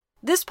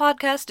This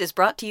podcast is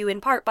brought to you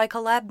in part by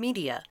Collab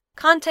Media,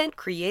 content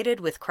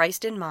created with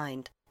Christ in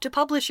mind. To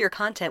publish your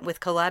content with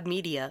Collab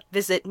Media,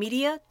 visit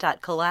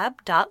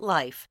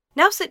media.collab.life.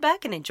 Now sit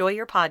back and enjoy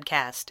your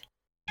podcast.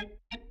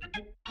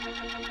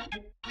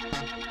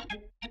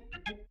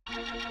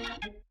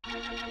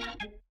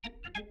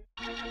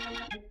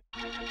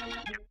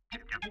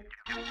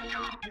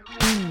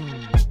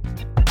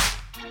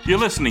 You're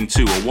listening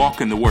to A Walk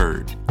in the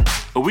Word,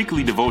 a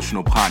weekly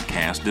devotional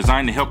podcast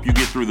designed to help you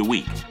get through the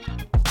week.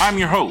 I'm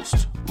your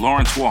host,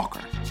 Lawrence Walker.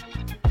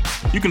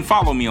 You can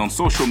follow me on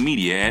social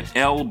media at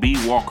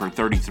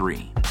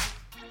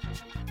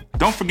LBWalker33.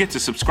 Don't forget to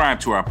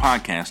subscribe to our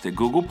podcast at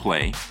Google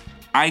Play,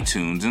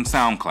 iTunes, and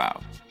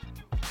SoundCloud.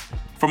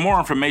 For more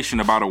information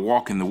about A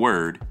Walk in the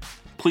Word,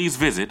 please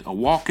visit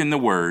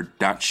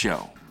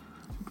awalkintheword.show.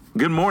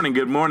 Good morning,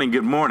 good morning,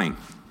 good morning.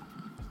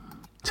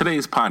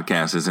 Today's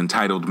podcast is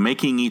entitled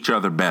Making Each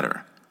Other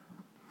Better.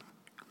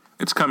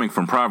 It's coming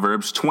from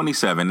Proverbs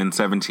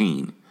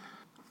 27:17.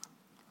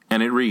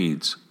 And it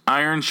reads,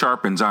 "Iron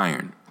sharpens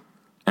iron,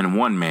 and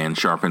one man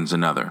sharpens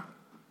another."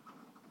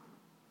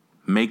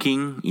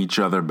 Making each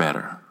other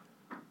better.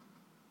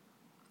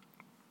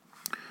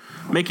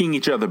 Making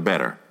each other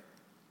better.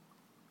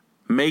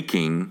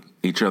 Making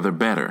each other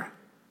better.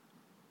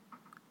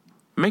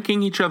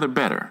 Making each other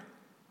better.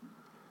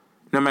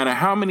 No matter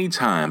how many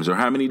times or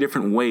how many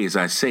different ways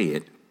I say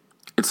it,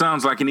 it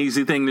sounds like an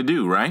easy thing to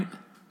do, right?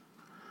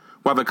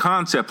 While the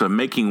concept of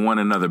making one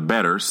another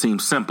better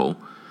seems simple,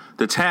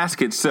 the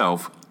task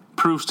itself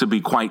proves to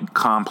be quite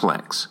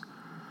complex.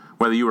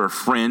 Whether you are a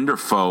friend or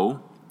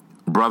foe,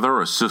 brother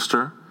or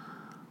sister,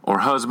 or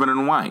husband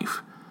and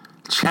wife,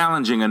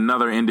 challenging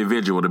another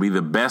individual to be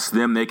the best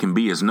them they can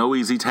be is no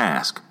easy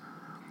task.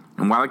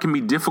 And while it can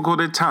be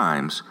difficult at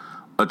times,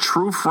 a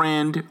true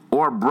friend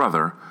or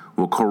brother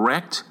will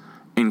correct,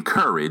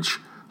 encourage,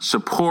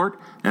 support,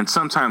 and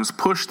sometimes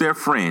push their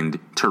friend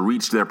to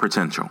reach their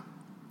potential.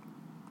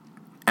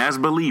 As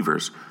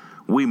believers,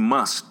 we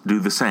must do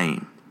the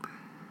same.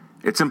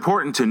 It's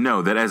important to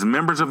know that as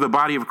members of the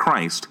body of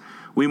Christ,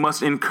 we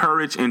must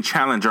encourage and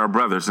challenge our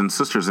brothers and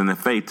sisters in the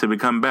faith to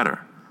become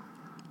better.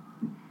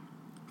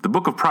 The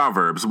book of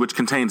Proverbs, which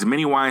contains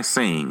many wise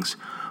sayings,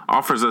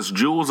 offers us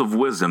jewels of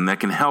wisdom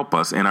that can help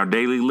us in our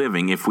daily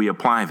living if we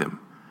apply them.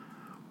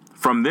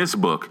 From this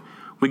book,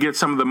 we get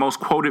some of the most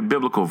quoted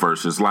biblical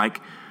verses like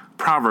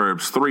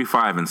Proverbs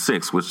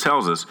 3:5-6, which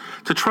tells us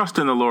to trust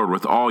in the Lord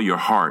with all your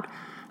heart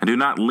and do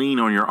not lean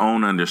on your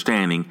own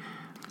understanding.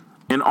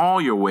 In all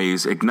your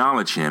ways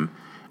acknowledge him,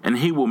 and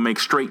he will make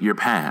straight your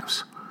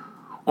paths.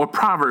 Or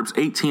Proverbs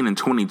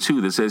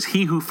 18:22 that says,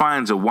 "He who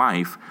finds a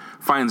wife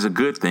finds a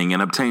good thing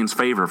and obtains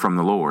favor from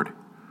the Lord."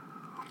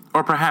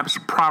 Or perhaps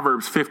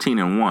Proverbs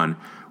 15:1,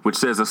 which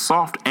says, "A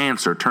soft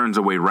answer turns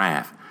away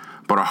wrath,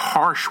 but a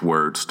harsh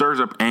word stirs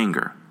up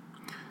anger."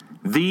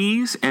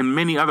 These and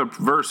many other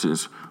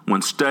verses,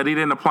 when studied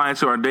and applied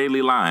to our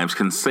daily lives,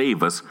 can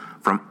save us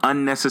from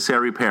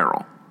unnecessary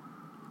peril.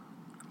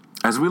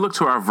 As we look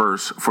to our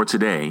verse for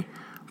today,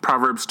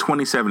 Proverbs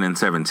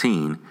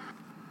 27:17,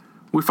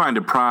 we find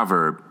a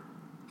proverb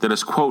that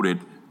is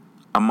quoted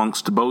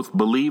amongst both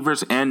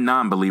believers and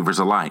non-believers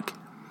alike.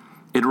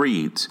 It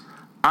reads,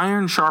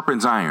 "Iron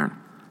sharpens iron,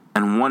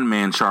 and one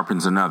man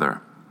sharpens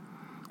another."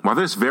 While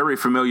this very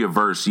familiar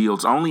verse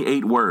yields only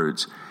 8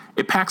 words,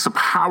 it packs a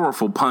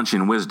powerful punch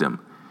in wisdom.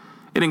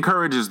 It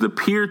encourages the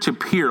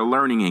peer-to-peer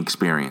learning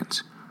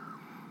experience.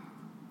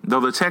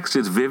 Though the text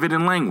is vivid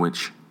in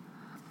language,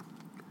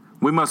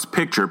 we must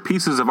picture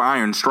pieces of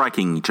iron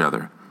striking each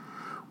other.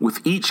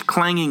 With each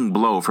clanging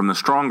blow from the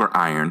stronger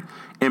iron,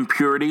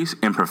 impurities,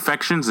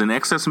 imperfections, and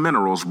excess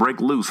minerals break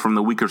loose from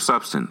the weaker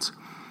substance.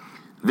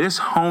 This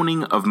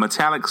honing of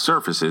metallic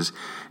surfaces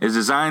is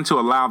designed to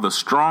allow the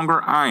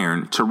stronger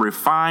iron to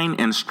refine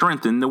and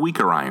strengthen the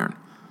weaker iron.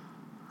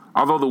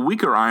 Although the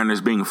weaker iron is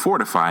being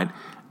fortified,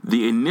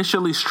 the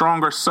initially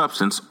stronger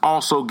substance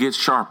also gets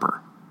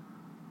sharper.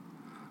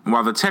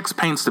 While the text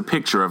paints the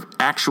picture of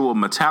actual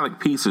metallic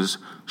pieces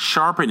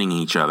sharpening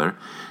each other,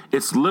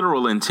 its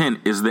literal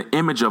intent is the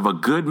image of a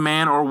good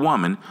man or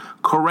woman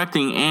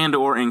correcting and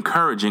or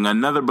encouraging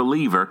another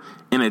believer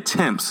in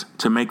attempts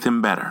to make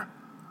them better.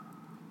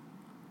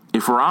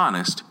 If we're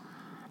honest,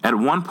 at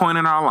one point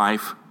in our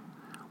life,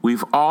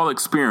 we've all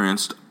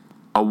experienced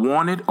a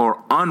wanted or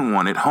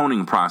unwanted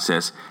honing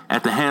process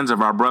at the hands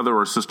of our brother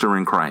or sister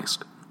in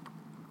Christ.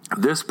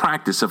 This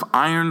practice of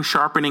iron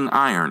sharpening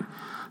iron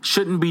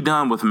shouldn't be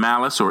done with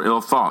malice or ill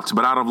thoughts,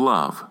 but out of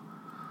love.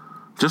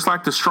 Just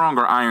like the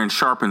stronger iron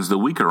sharpens the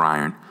weaker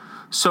iron,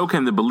 so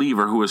can the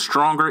believer who is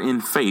stronger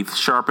in faith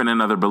sharpen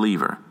another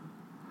believer.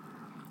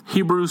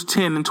 Hebrews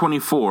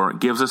 10:24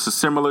 gives us a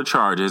similar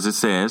charge as it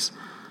says,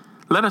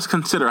 "Let us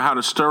consider how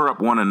to stir up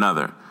one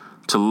another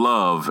to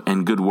love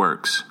and good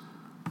works."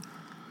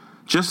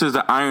 Just as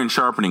the iron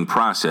sharpening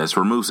process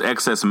removes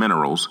excess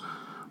minerals,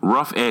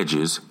 rough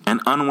edges,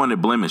 and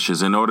unwanted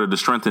blemishes in order to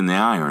strengthen the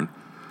iron,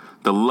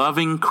 the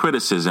loving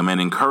criticism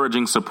and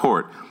encouraging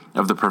support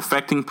of the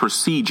perfecting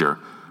procedure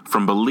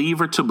from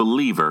believer to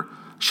believer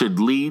should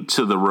lead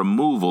to the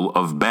removal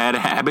of bad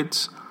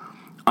habits,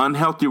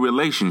 unhealthy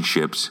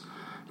relationships,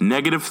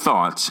 negative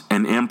thoughts,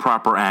 and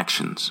improper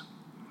actions.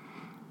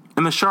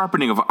 In the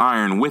sharpening of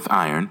iron with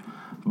iron,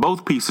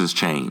 both pieces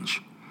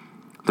change,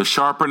 the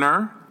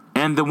sharpener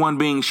and the one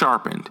being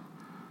sharpened.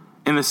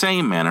 In the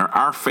same manner,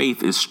 our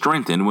faith is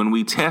strengthened when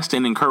we test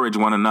and encourage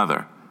one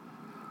another.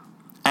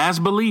 As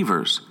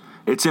believers,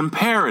 it's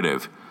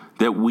imperative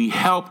that we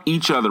help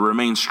each other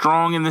remain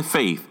strong in the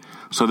faith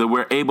so that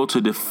we're able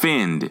to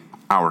defend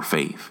our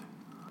faith.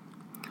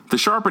 The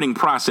sharpening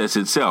process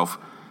itself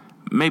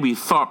may be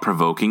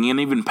thought-provoking and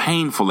even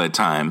painful at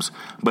times,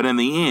 but in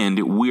the end,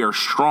 we are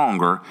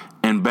stronger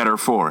and better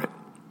for it.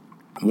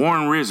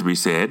 Warren Wiersbe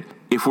said,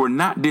 "If we're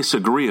not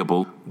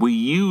disagreeable, we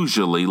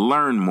usually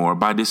learn more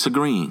by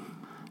disagreeing,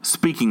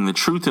 speaking the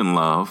truth in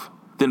love,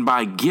 than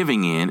by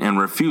giving in and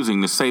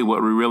refusing to say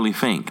what we really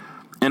think."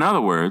 In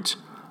other words,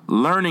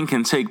 learning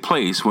can take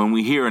place when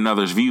we hear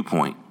another's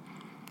viewpoint.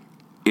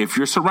 If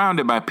you're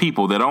surrounded by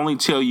people that only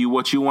tell you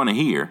what you want to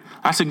hear,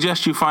 I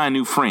suggest you find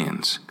new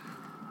friends.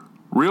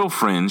 Real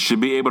friends should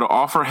be able to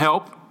offer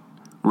help,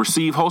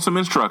 receive wholesome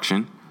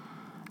instruction,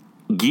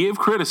 give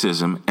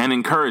criticism and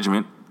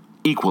encouragement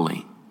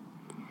equally.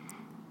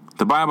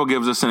 The Bible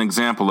gives us an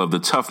example of the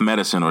tough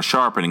medicine or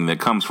sharpening that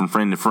comes from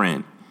friend to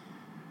friend.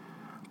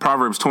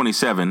 Proverbs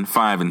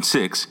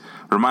 27:5-6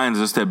 reminds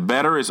us that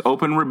better is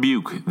open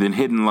rebuke than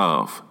hidden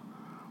love.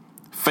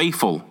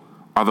 Faithful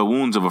are the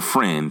wounds of a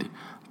friend,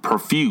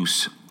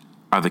 profuse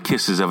are the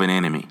kisses of an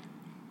enemy.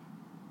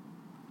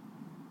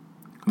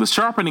 The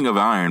sharpening of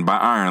iron by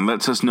iron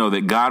lets us know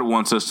that God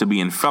wants us to be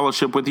in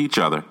fellowship with each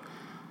other,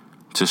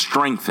 to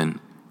strengthen,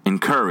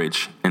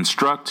 encourage,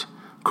 instruct,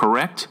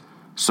 correct,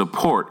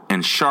 support,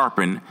 and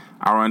sharpen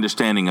our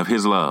understanding of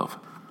His love.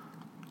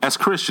 As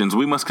Christians,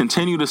 we must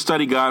continue to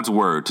study God's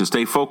Word to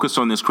stay focused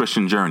on this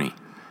Christian journey.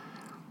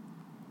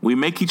 We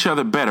make each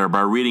other better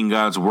by reading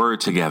God's Word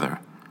together.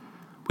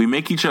 We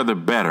make each other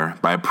better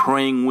by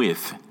praying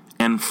with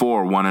and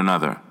for one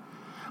another.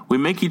 We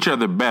make each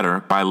other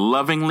better by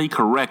lovingly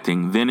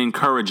correcting, then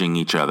encouraging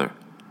each other.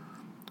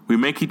 We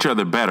make each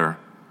other better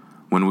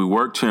when we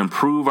work to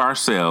improve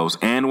ourselves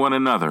and one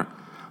another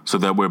so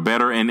that we're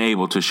better and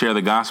able to share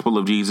the gospel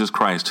of Jesus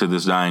Christ to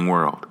this dying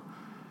world.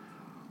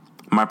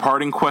 My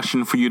parting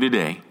question for you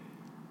today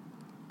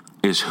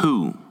is,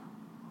 who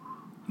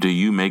do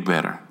you make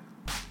better?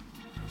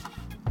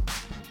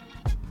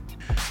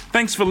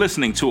 Thanks for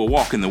listening to A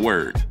Walk in the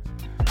Word.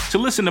 To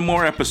listen to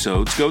more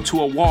episodes, go to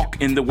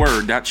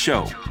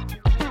awalkintheword.show.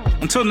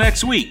 Until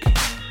next week,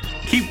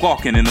 keep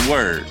walking in the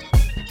Word.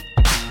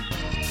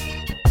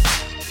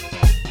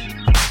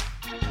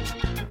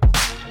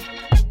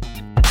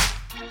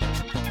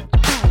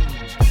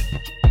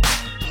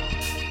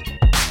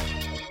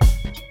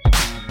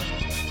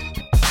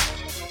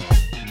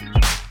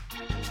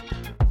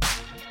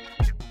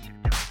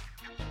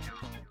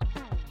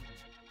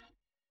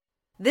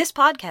 This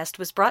podcast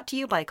was brought to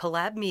you by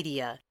Collab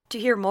Media. To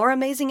hear more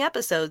amazing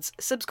episodes,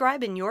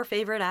 subscribe in your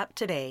favorite app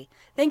today.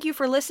 Thank you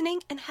for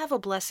listening and have a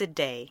blessed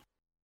day.